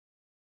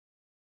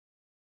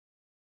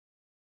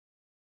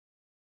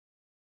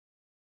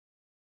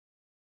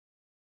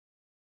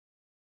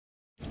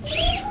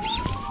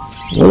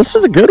Well, this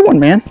is a good one,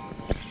 man.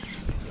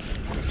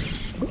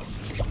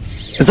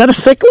 Is that a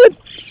cichlid?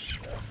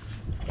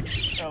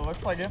 Oh,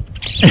 looks like it.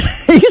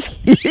 He's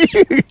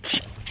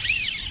huge.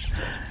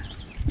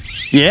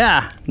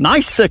 Yeah,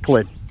 nice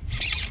cichlid.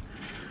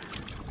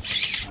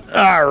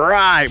 All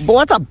right, boy,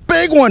 that's a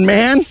big one,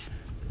 man.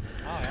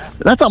 Oh, yeah.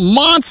 That's a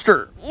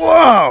monster.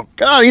 Whoa,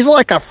 God, he's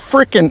like a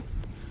freaking...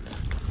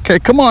 Okay,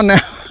 come on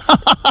now.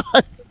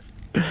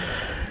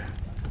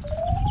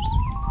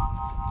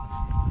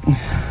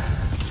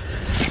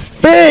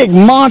 Big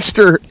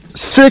monster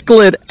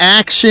cichlid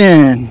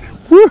action.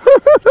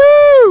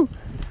 Woo-hoo-hoo-hoo.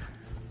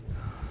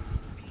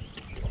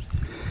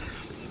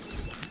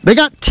 They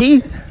got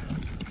teeth.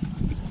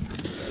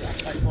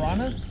 Like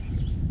piranhas?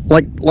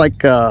 Like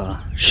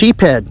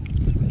sheephead.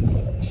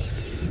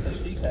 A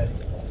sheephead.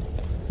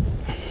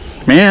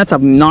 Man, that's a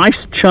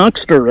nice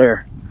chunkster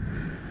there.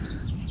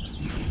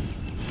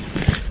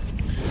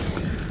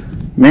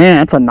 Man,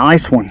 that's a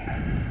nice one.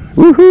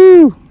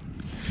 Woohoo!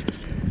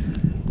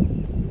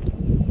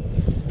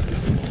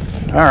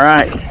 All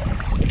right.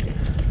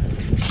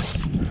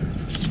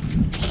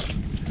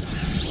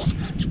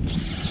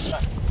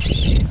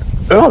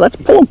 Oh, that's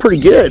pulling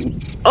pretty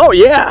good. Oh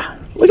yeah,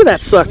 look at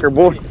that sucker,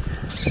 boy.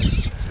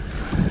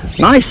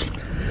 Nice,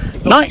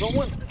 nice,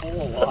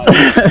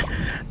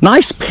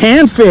 nice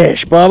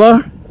panfish,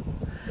 Bubba.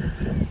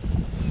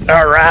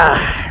 All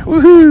right,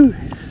 woohoo!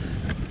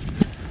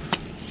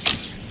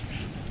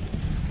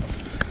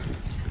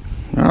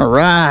 All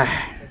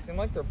right. It seems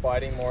like they're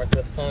biting more at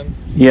this time.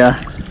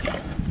 Yeah.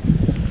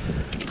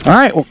 All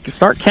right, we'll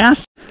start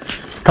casting.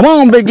 Come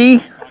on, Big E.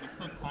 God, he's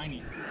so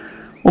tiny.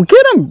 Well,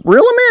 get him,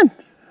 reel him in.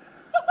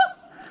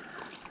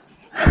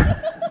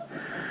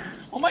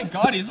 Oh my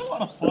God, he's a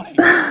lot of fun.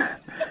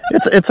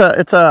 It's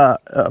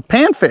a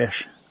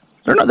panfish.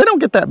 They don't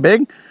get that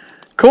big.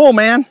 Cool,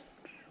 man.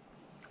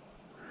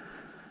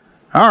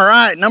 All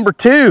right, number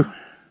 2. Cool.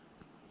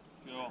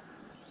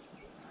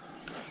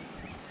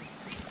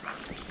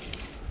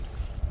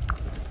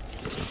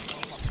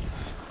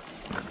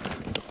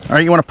 All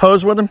right, you want to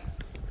pose with him?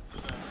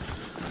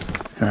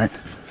 All right.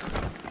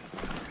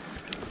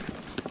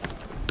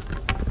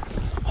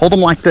 Hold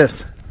him like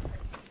this.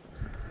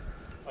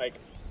 Like.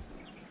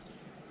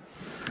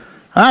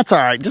 That's all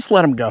right. Just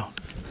let him go.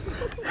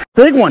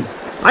 Big one.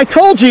 I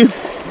told you.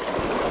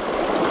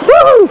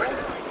 Woo!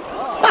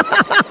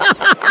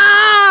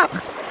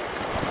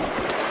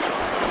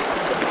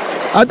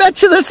 I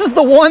bet you this is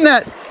the one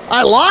that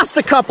I lost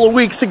a couple of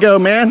weeks ago,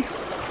 man.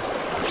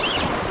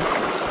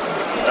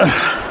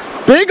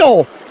 Big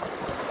ol'.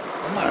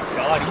 Oh my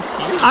God, he's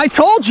huge. I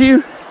told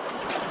you.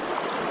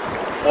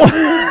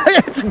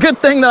 It's a good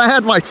thing that I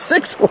had my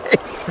 6-weight.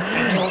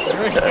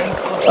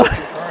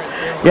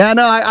 Yeah,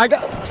 no, I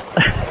got.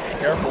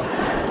 Careful.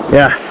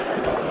 Yeah.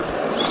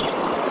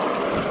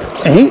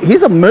 And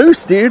he's a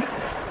moose, dude.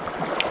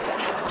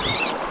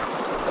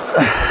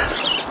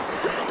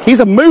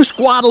 He's a moose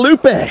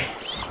Guadalupe.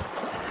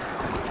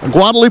 A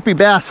Guadalupe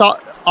bass.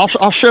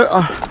 I'll show.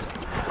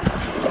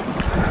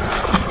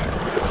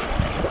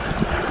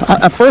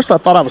 At first, I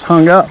thought I was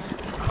hung up.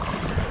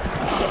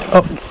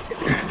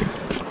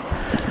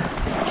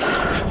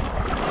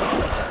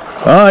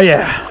 Oh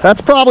yeah,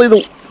 that's probably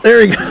the.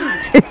 There you go.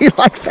 He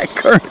likes that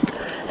current.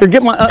 Here,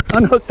 get my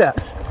unhook that.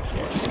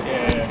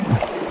 Yeah.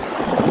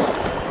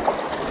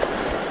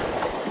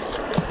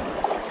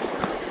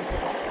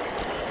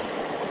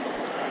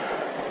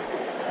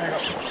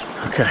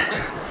 Okay.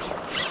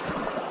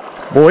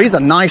 Boy, he's a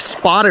nice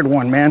spotted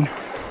one, man.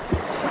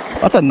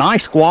 That's a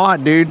nice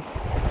squad, dude.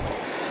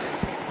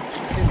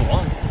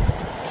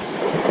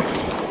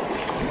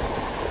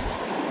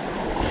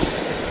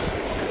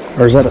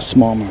 Or is that a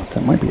smallmouth?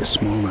 That might be a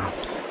smallmouth.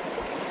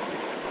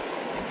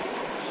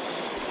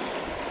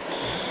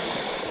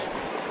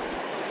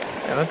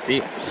 Yeah, that's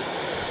deep.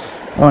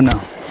 Oh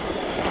no.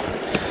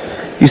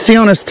 You see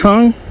on his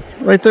tongue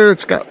right there,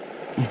 it's got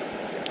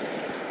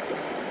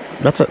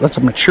that's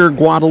a mature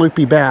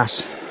Guadalupe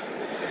bass.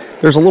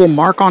 There's a little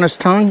mark on his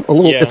tongue, a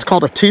little it's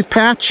called a tooth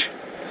patch.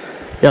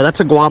 Yeah, that's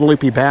a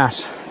Guadalupe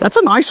bass. That's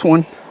a nice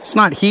one. It's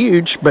not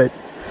huge, but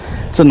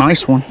it's a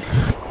nice one.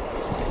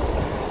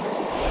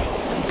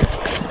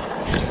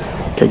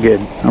 Okay,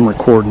 good. I'm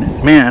recording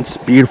it. Man, it's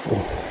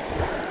beautiful.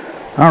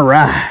 All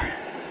right.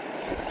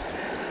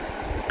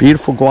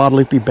 Beautiful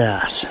Guadalupe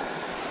bass.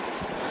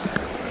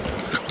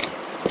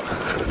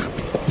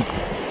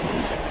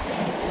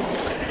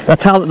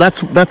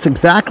 That's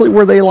exactly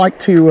where they like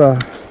to Yeah,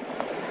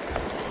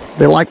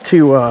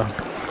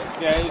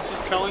 he's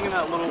just curling in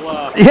that little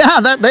yeah,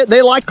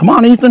 they like. Come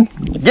on, Ethan,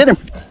 get him.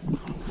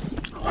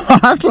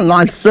 That's a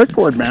nice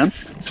cichlid, man.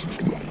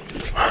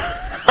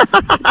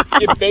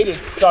 Get baited,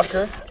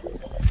 sucker.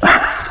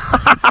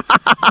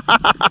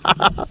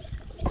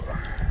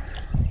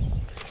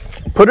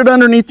 Put it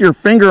underneath your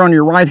finger on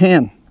your right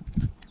hand.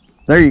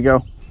 There you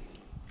go.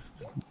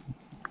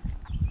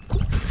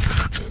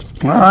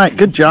 All right,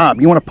 good job.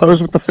 You want to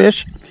pose with the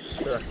fish?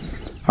 Sure.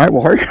 All right,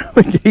 well,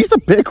 he's a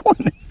big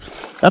one.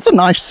 That's a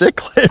nice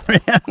cichlid,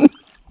 man.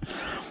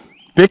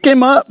 Pick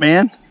him up,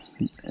 man.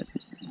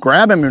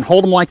 Grab him and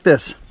hold him like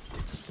this.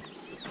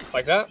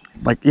 Like that?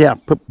 Like, yeah,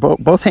 put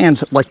both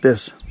hands like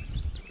this.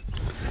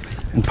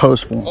 And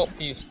pose for him. Oh,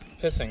 he's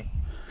pissing.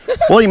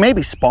 Well, he may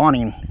be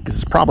spawning, because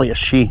it's probably a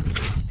she.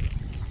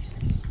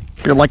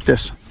 Here, like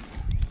this.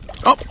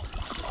 Oh!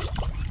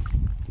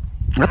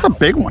 That's a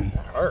big one.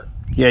 Hurt.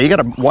 Yeah, you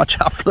gotta watch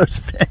out for those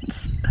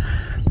fins.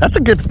 That's a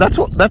good,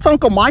 that's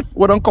Uncle Mike,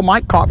 what Uncle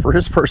Mike caught for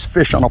his first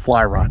fish on a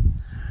fly rod.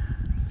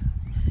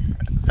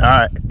 All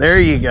right,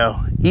 there you go.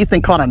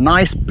 Ethan caught a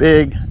nice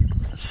big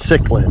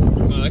cichlid.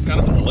 Oh, that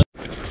kind of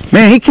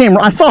Man, he came,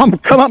 I saw him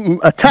come up and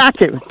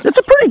attack it. It's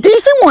a pretty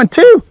decent one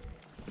too.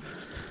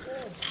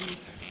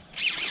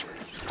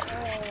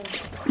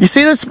 You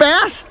see this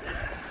bass?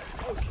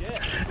 Oh, shit.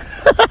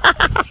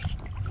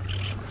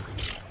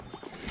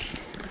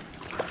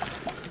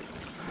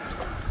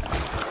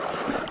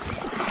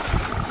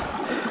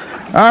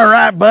 All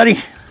right, buddy.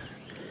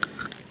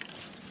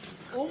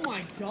 Oh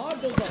my God,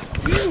 those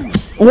are huge.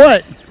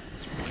 What?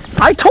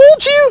 I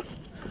told you.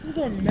 Those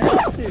are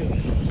massive.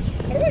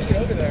 How do I get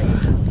over there?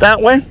 That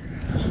way.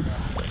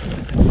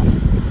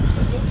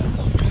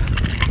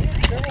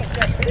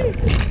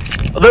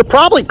 They're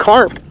probably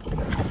carp.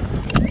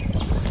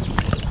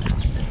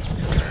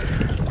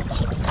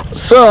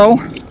 So,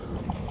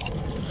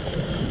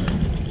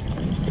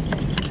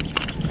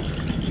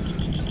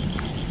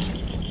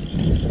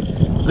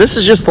 this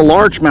is just the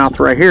largemouth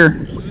right here.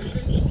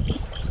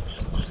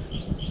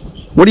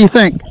 What do you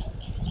think?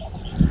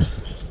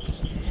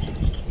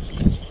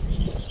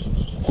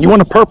 You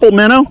want a purple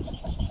minnow?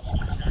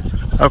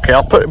 Okay,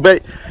 I'll put it,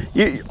 but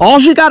all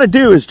you got to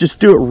do is just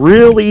do it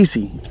real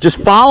easy. Just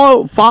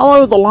follow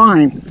the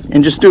line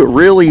and just do it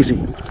real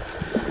easy.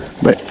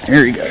 But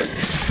here he goes.